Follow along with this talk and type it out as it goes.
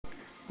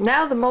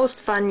Now the most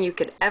fun you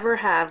could ever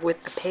have with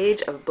a page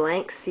of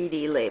blank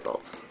CD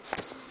labels.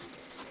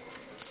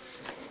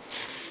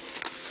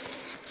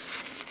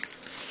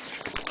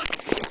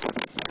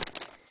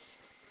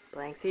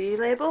 Blank CD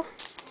label.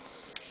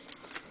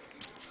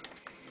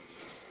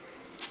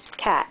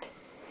 Cat.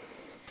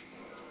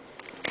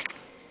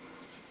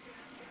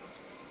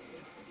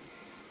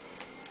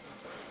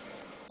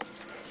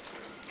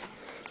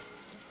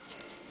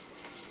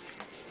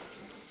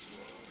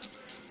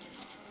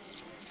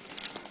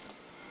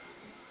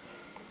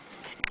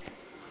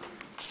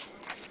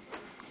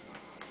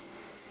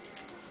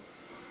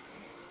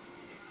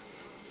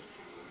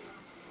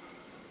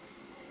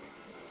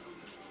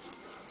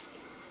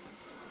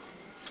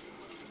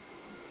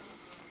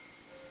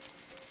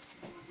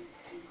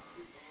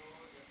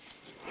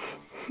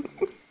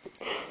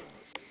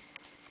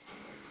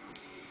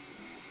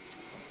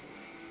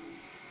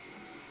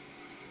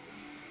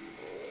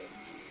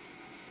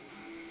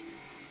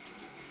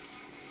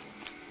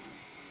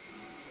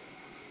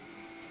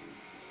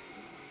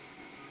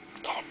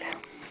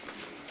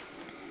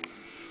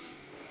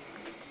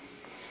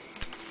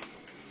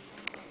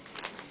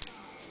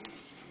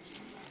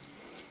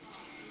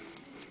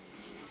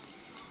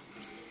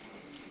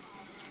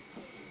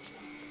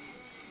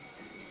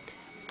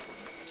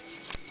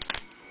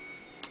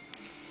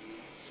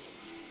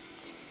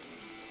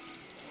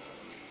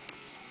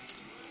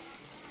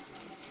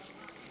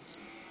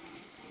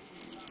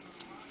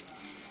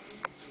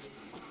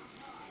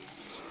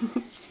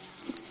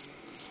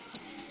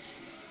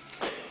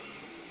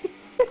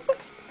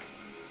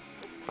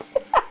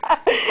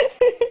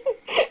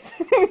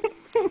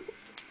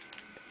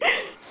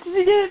 Did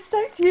you get it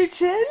stuck to your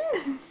chin?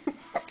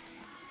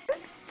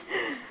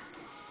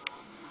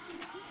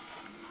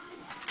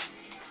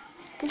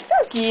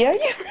 Suki, are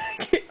you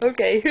ready?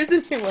 Okay, here's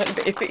a new one,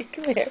 baby.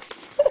 Come here.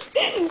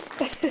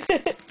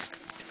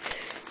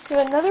 You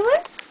want another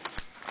one?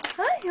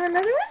 Huh? You want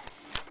another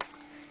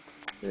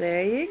one?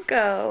 There you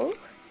go.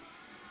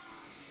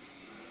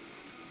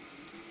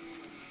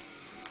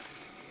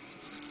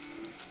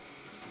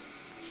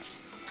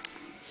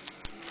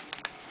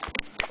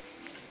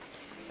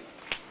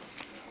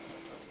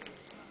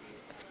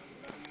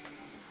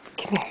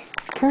 Come here.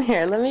 Come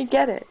here. Let me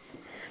get it.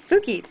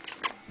 Suki,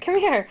 come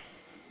here.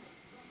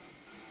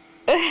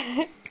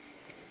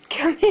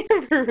 Come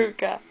here,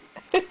 Veruca.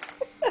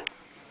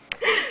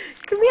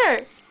 Come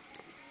here.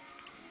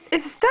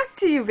 It's stuck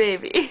to you,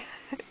 baby.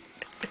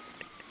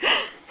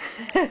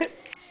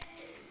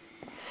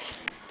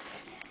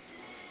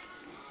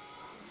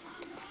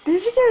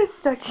 Did you get it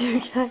stuck to you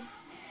again?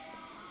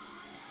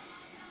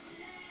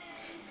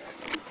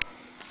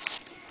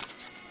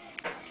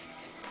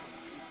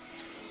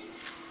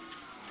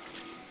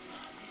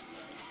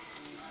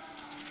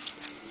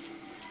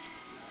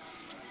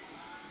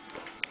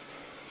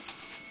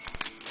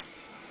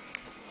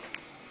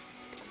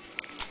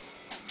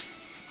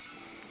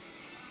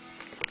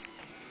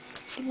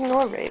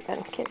 Ignore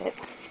Raven, get it.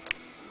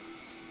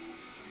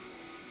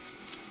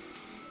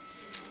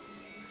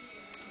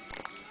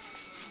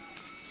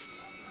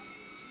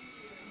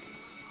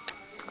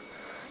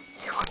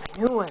 You want a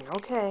new one,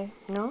 okay.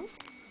 No?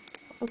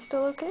 It's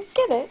still okay?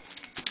 Get it.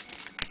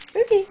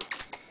 Ruby.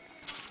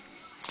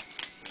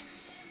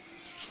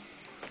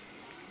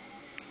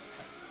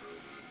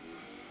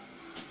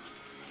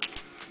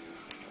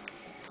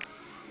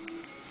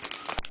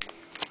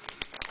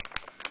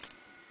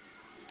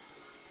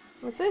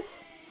 What's this?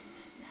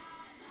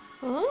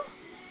 Huh?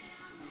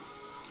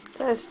 Is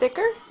that a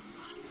sticker?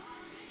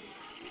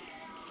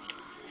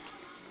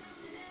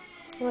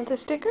 You want the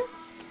sticker?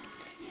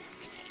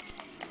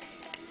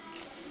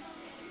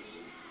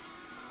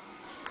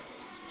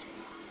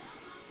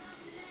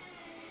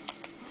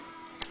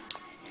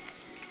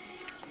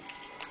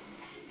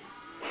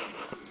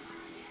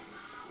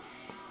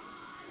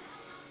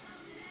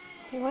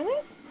 You want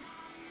it?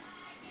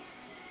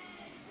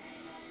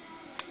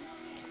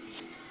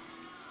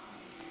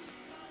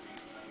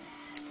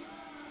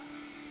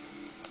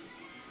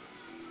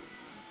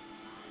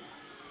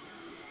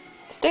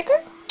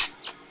 Sticker?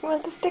 You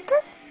want the sticker?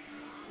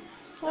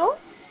 No?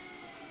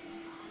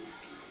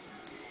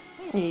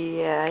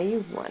 Yeah,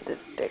 you want the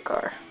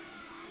sticker.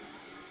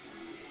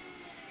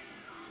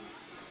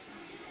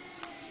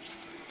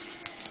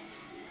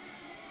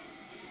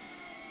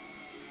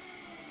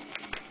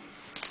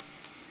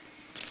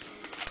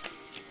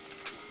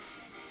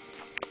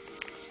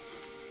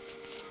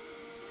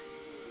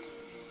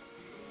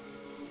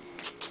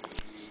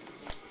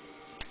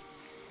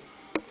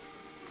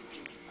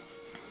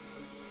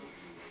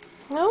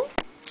 No?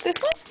 This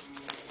one?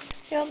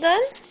 You all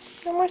done?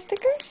 No more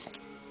stickers?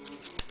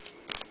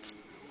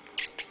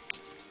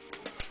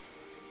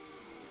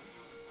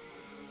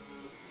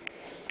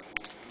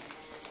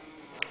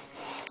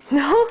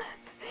 No?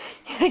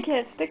 I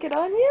can't stick it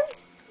on you?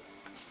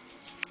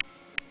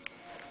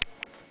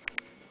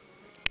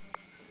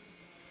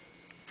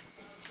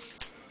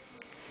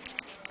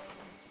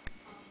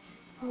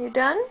 You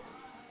done?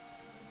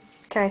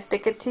 Can I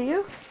stick it to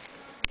you?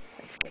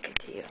 Let's stick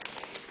it to you.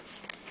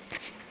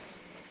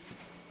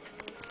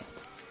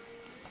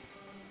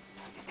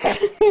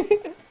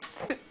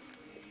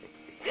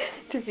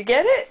 Did you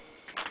get it?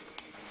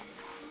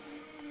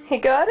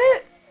 You got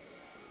it?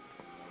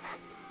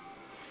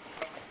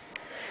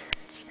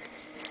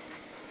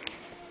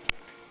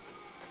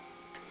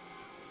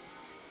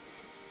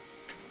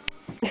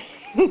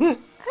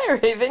 Hi,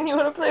 Raven. You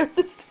want to play with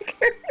the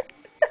sticker?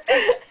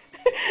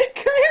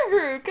 Come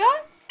here, Veruca.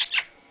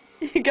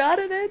 You got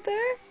it right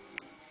there?